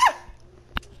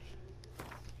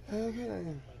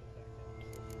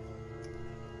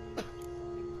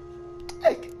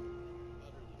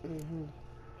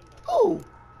 Oh!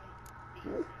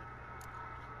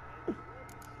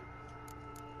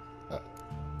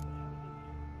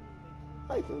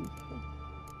 Items.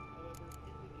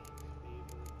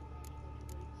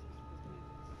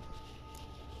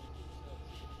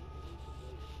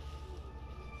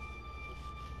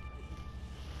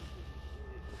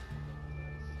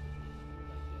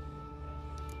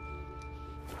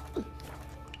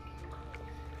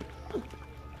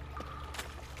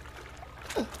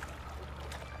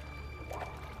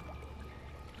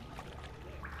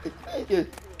 Yes.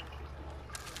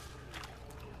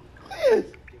 Yes.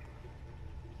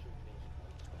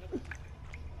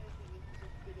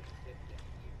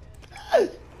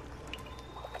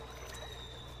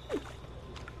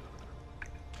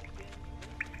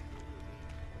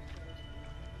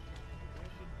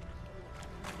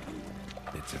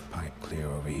 bits of pipe clear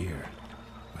over here.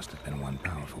 Must have been one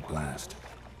powerful blast.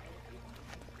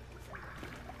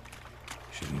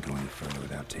 Shouldn't go any further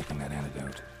without taking that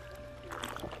antidote.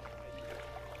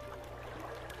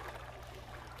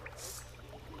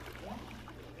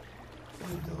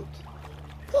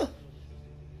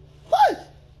 What?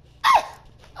 Ah!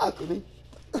 Alchemy.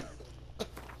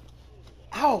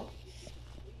 Ow!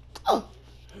 Oh!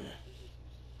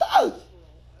 Oh!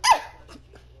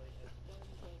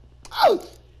 Oh!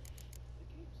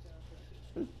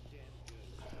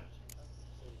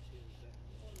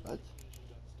 What?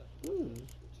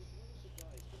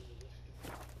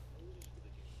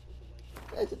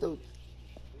 Antidote.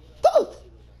 Oh!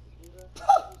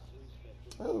 Oh!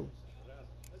 Oh.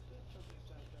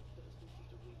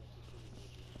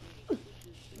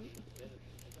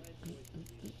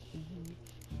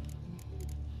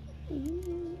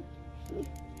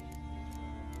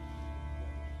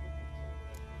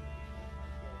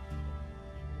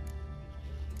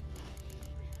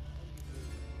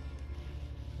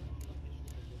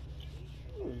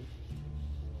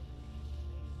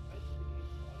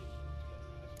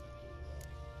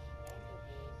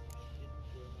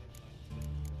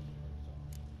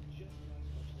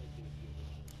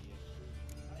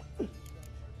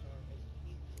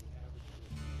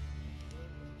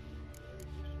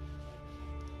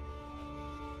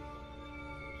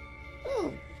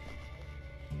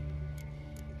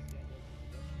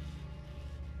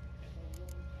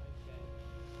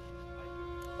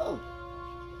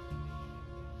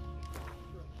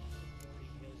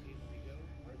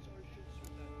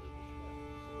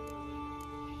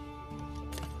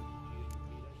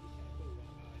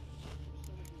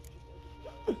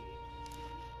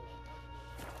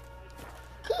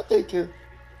 Thank you.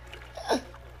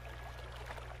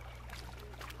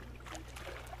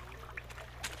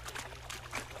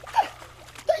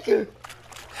 Thank you.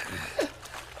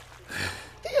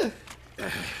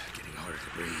 Getting harder to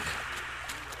breathe.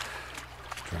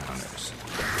 Drowners. Of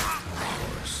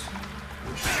course.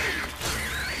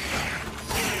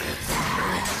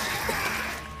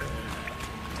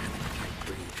 Can't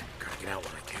breathe. Gotta get out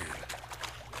when I can.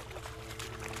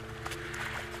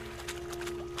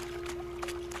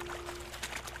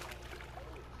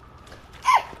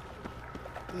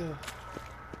 Yeah.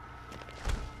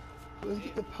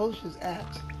 Where's the potions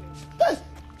at? Hey!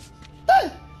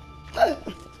 Stop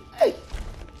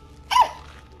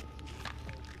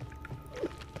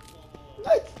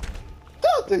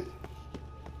it!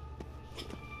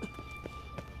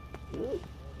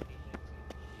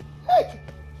 Hey!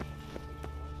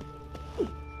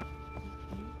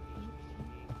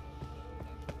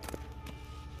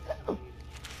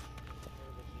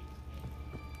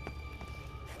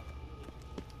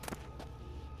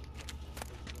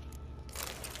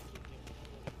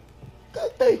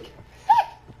 Thank you.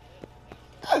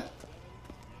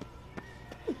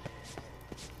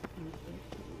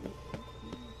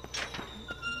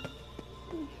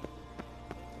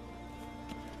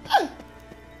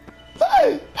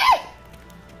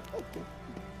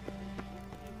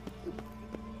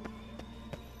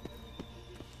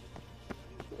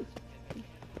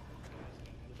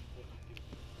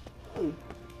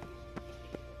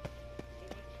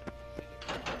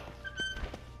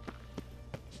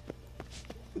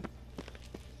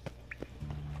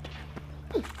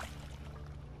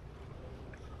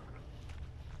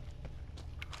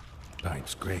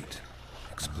 Pipe's great.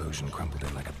 Explosion crumpled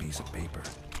it like a piece of paper.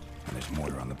 And there's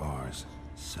mortar on the bars.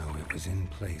 So it was in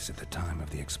place at the time of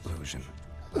the explosion.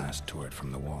 Blast tore it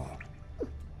from the wall.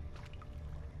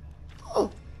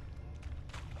 Oh.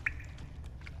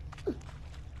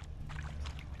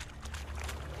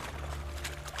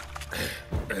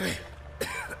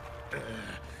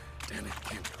 Damn it,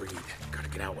 can't breathe. Gotta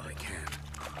get out while I can.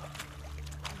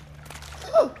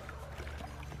 Oh.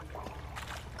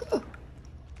 Oh.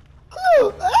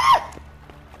 Ah!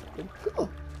 Oh.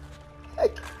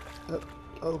 Heck.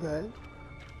 Okay.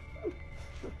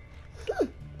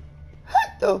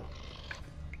 Heck though.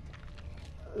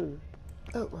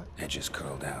 Oh, right. Edges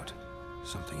curled out.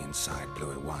 Something inside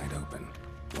blew it wide open.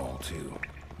 Wall too.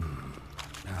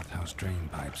 Bathhouse drain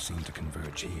pipes seem to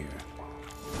converge here.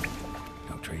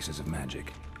 No traces of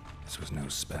magic. This was no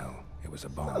spell. It was a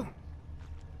bomb.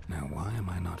 Now why am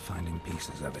I not finding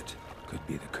pieces of it? Could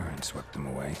be the current swept them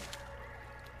away.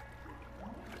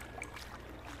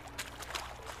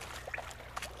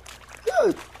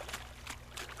 Good.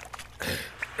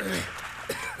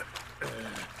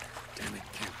 Damn it,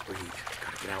 can't breathe.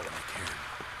 Gotta get out when I can.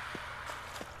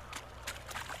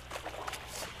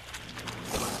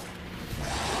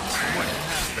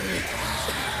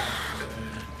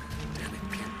 Damn it,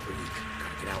 can't breathe.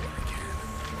 Gotta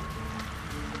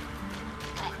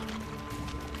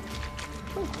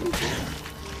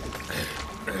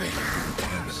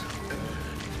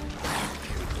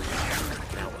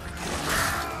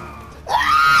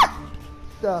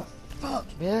the fuck,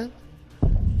 man?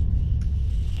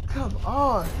 Come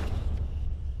on.